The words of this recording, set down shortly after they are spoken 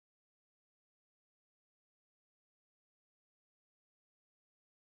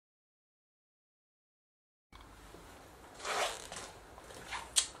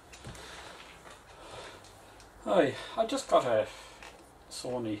Hi, I just got a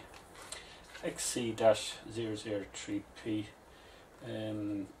Sony XC-003P.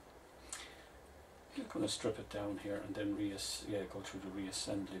 Just going to strip it down here and then go through the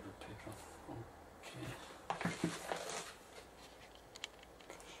reassembly with paper. Okay.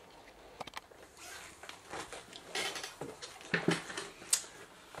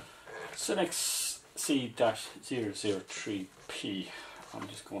 Sony XC-003P. I'm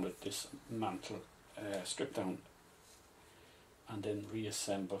just going to dismantle, strip down and then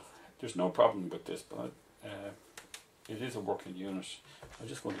reassemble. There's no problem with this, but it is a working unit. I'm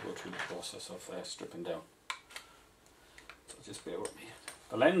just going to go through the process of stripping down. So just bear with me.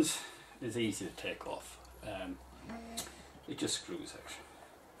 The lens is easy to take off. It just screws out.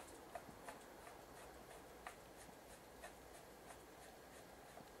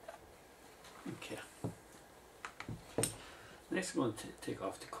 Okay. Next I'm going to take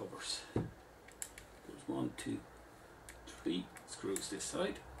off the covers. There's 1, 2, 3 screws this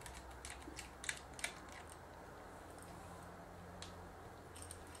side.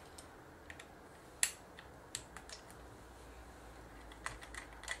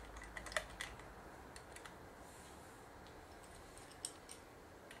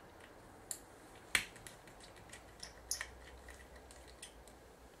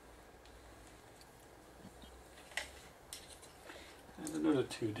 And another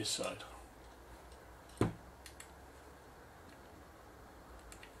 2 this side.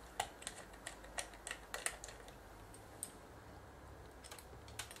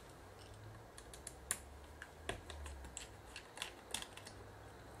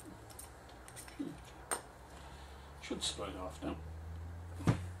 Should slide off now.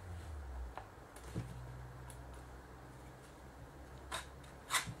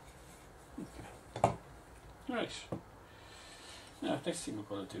 Okay. Right. Now, next thing we're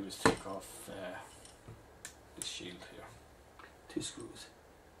going to do is take off this shield here. 2 screws.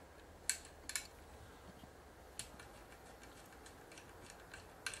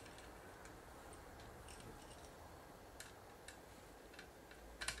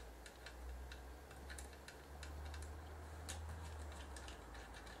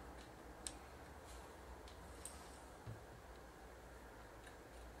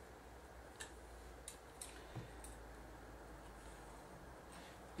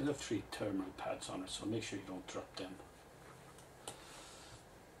 You'll have 3 terminal pads on it, so make sure you don't drop them.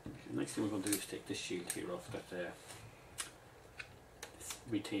 The next thing we're going to do is take this shield here off that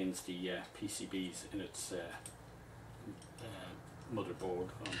retains the PCBs in its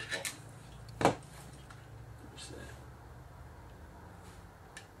motherboard on the bottom. There's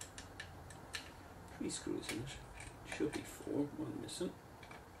 3 screws in it. Should be 4, 1 missing.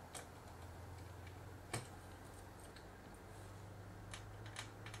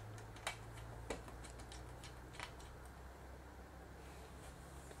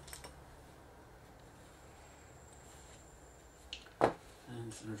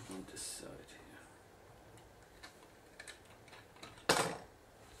 And another one this side here.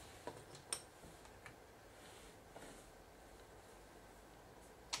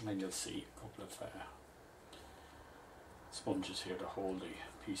 And then you'll see a couple of sponges here to hold the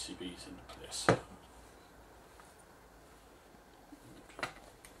PCBs into place.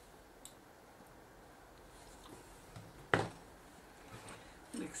 Okay.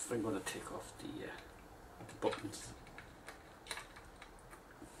 Next I'm going to take off the buttons.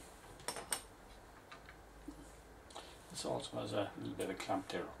 This also has a little bit of clamp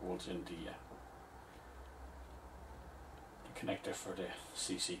there, holds in the connector for the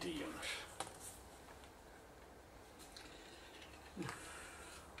CCD unit.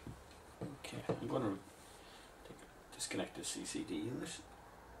 Okay, I'm going to disconnect the CCD unit.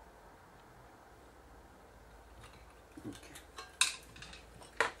 Okay.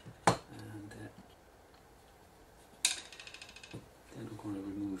 And then I'm going to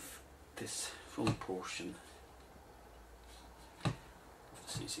remove this front portion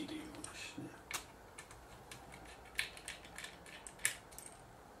CCD unit.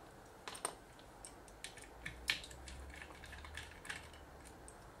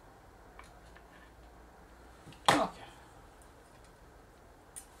 Okay.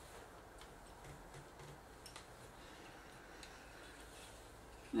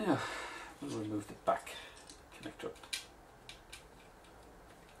 Now we'll remove the back connector.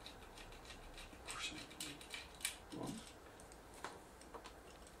 Portion 1.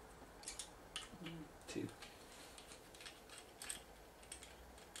 2.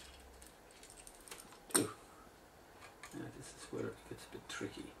 Now this is where it gets a bit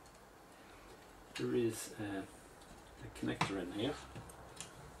tricky. There is a connector in here.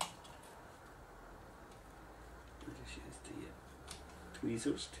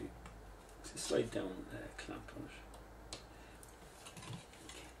 tweezers to slide down clamp on it.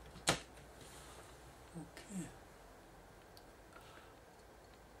 Okay.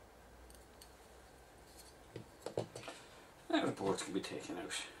 Now the boards can be taken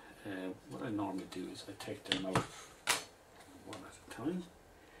out. What I normally do is I take them out one at a time.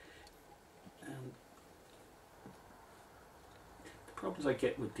 And the problems I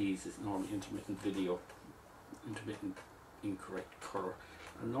get with these is normally intermittent video, intermittent incorrect colour,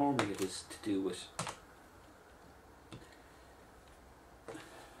 and normally it is to do with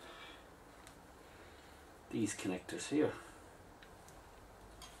these connectors here.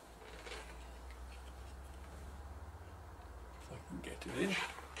 If I can get it in.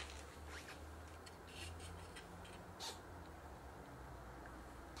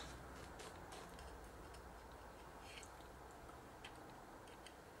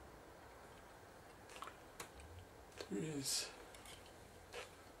 There is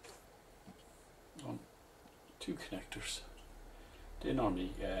two connectors. They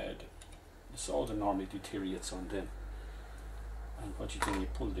normally, the solder normally deteriorates on them, and what you do when you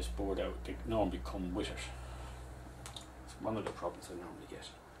pull this board out, they normally come with it. It's one of the problems I normally get.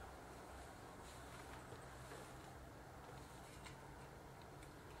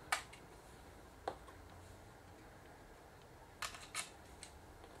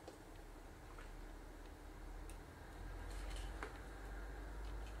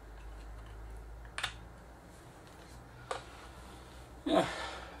 Yeah,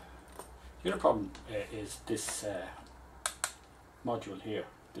 the other problem is this module here.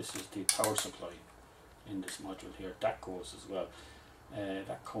 This is the power supply in this module here. That goes as well.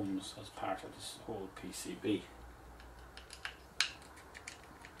 That comes as part of this whole PCB.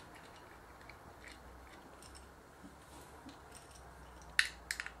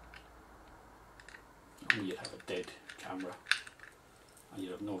 And you'd have a dead camera, and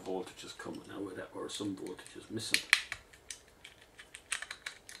you'd have no voltages coming out of that, or some voltages missing.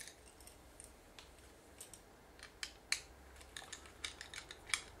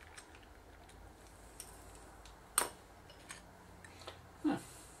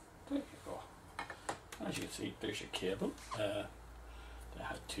 As you can see, there's your cable. I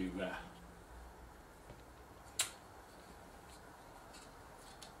had to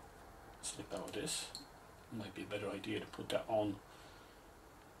slip out of this. Might be a better idea to put that on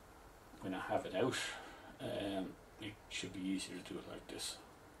when I have it out. It should be easier to do it like this.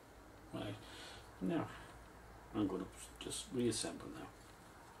 Right, now I'm going to just reassemble now.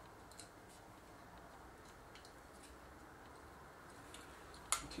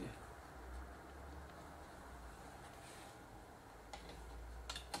 Okay.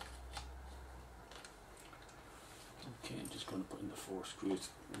 Okay, I'm just going to put in the 4 screws,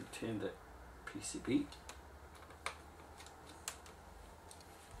 retain the PCB.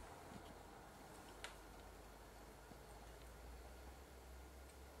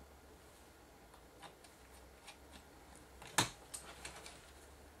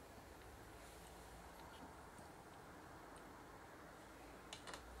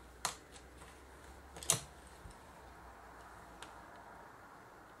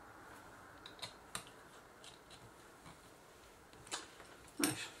 Right,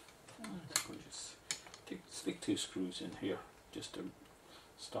 I'm going to just stick 2 screws in here just to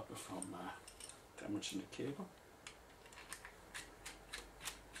stop it from damaging the cable.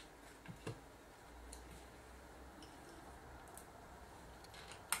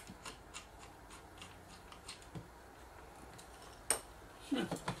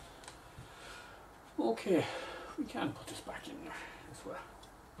 Okay, we can put this back in there as well.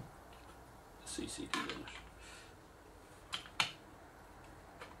 The CCD in it.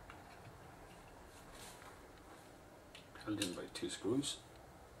 Held in by 2 screws.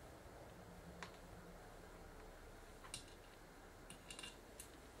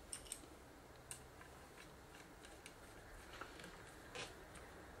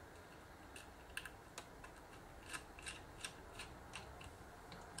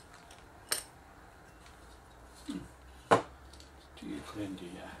 Do you put in the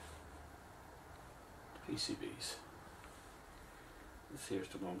PCBs? This here's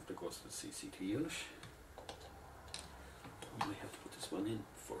the one that goes to the CCD unit. We might have to put this one in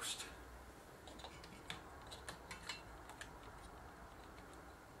first.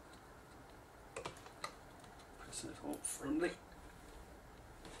 Pressing it home firmly.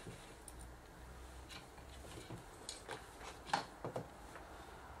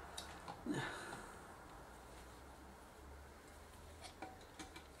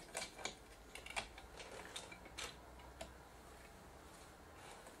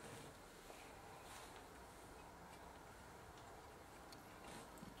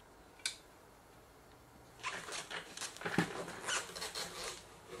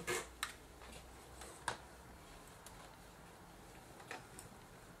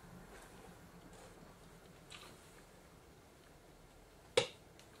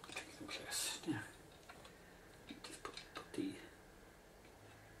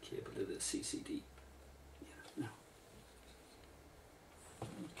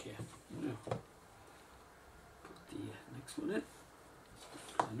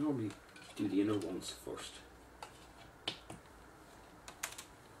 I normally do the inner ones first.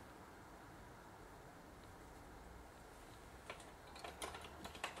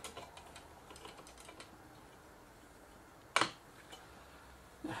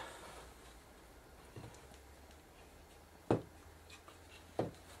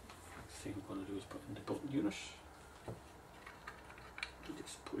 Thing I'm going to do is put in the button unit.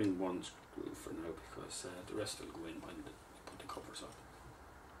 Just put in one screw for now because the rest will go in when you put the covers on.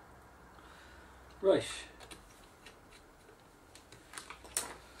 Right.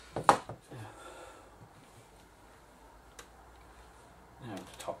 Now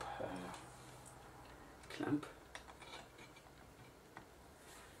the top clamp.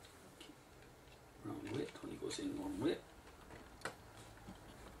 Wrong way, it only goes in one way.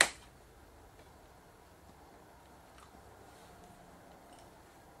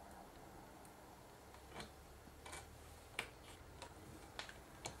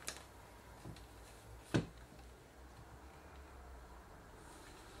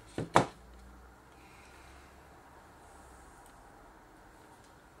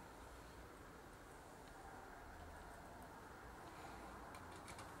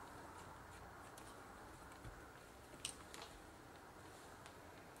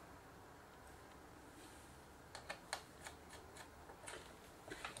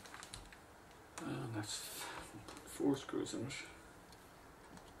 That's 4 screws in it.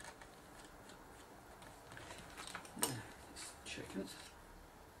 Just check it.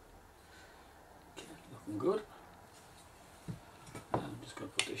 Okay, looking good. I'm just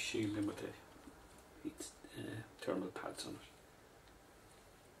going to put this shield in with the heat thermal pads on it.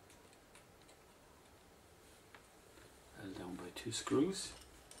 Held down by 2 screws.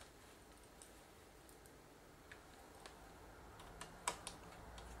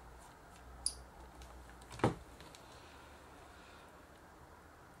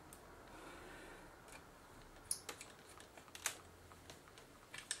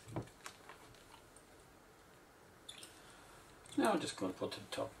 Now I'm just going to put the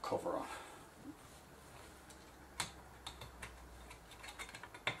top cover on.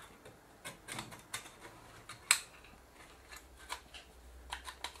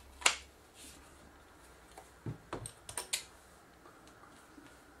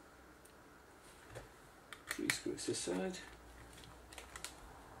 Three screws this side.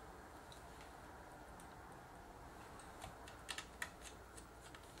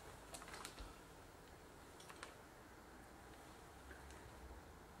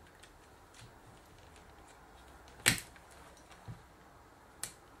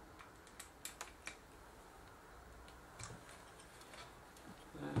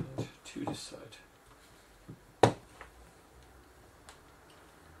 To this side.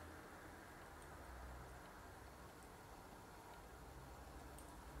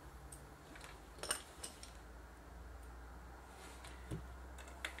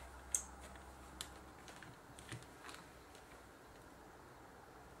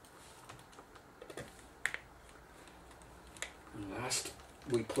 And last,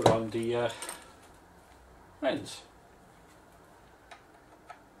 we put on the lens.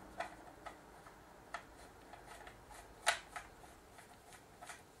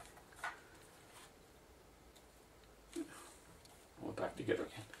 Back together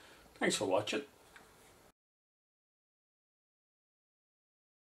again. Thanks for watching.